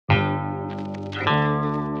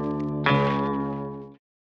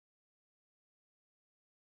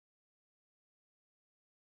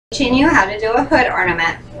Teaching you how to do a hood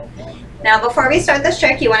ornament. Now before we start this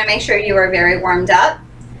trick, you want to make sure you are very warmed up,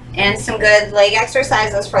 and some good leg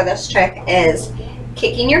exercises for this trick is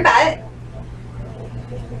kicking your butt,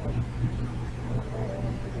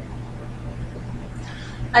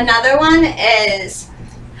 another one is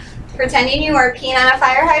pretending you are peeing on a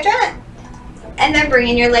fire hydrant and then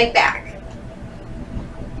bringing your leg back.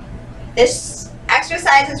 This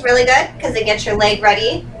exercise is really good because it gets your leg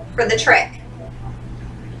ready for the trick.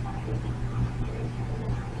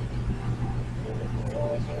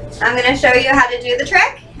 I'm going to show you how to do the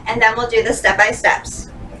trick, and then we'll do the step-by-steps.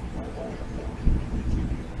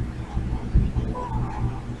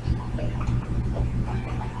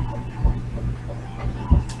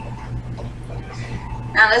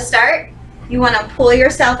 Now to start, you want to pull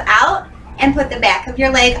yourself out and put the back of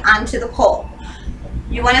your leg onto the pole.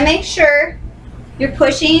 You want to make sure you're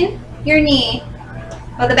pushing your knee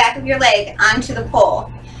or the back of your leg onto the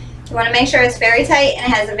pole. You want to make sure it's very tight and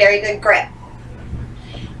it has a very good grip.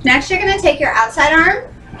 Next, you're going to take your outside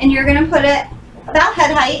arm and you're going to put it about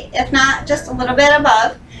head height, if not just a little bit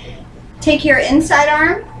above. Take your inside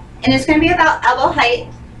arm and it's going to be about elbow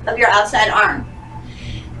height of your outside arm.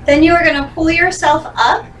 Then you are going to pull yourself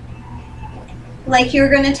up like you're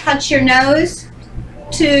going to touch your nose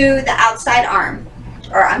to the outside arm,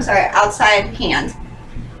 or I'm sorry, outside hand,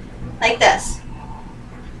 like this.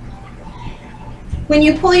 When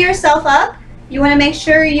you pull yourself up, you want to make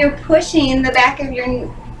sure you're pushing the back of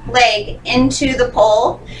your leg into the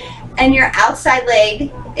pole, and your outside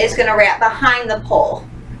leg is going to wrap behind the pole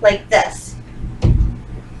like this.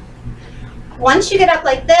 Once you get up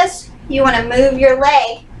like this, you want to move your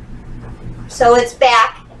leg so it's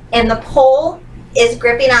back and the pole is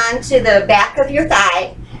gripping onto the back of your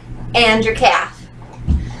thigh and your calf.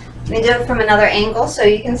 Let me do it from another angle so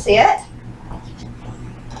you can see it.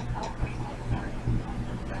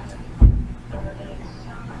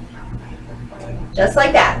 Just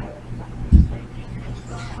like that.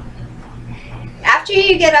 After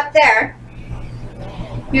you get up there,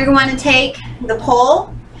 you're going to take the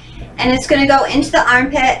pole and it's going to go into the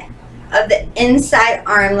armpit of the inside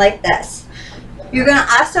arm like this. You're going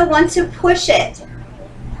to also want to push it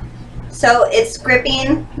so it's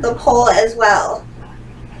gripping the pole as well.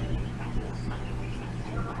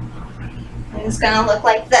 And it's going to look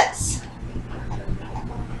like this.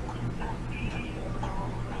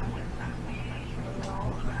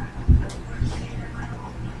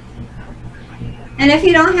 And if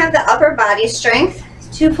you don't have the upper body strength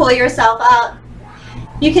to pull yourself up,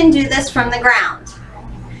 you can do this from the ground.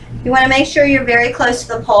 You want to make sure you're very close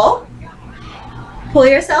to the pole. Pull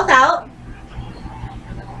yourself out.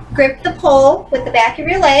 Grip the pole with the back of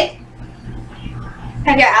your leg.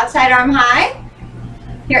 Have your outside arm high,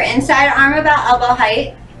 your inside arm about elbow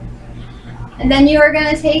height. And then you are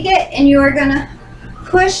going to take it and you are going to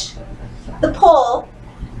push the pole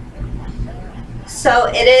so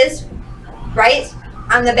it is right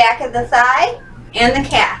on the back of the thigh and the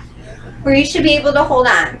calf, where you should be able to hold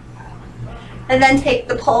on. And then take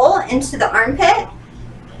the pole into the armpit,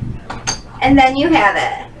 and then you have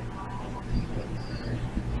it.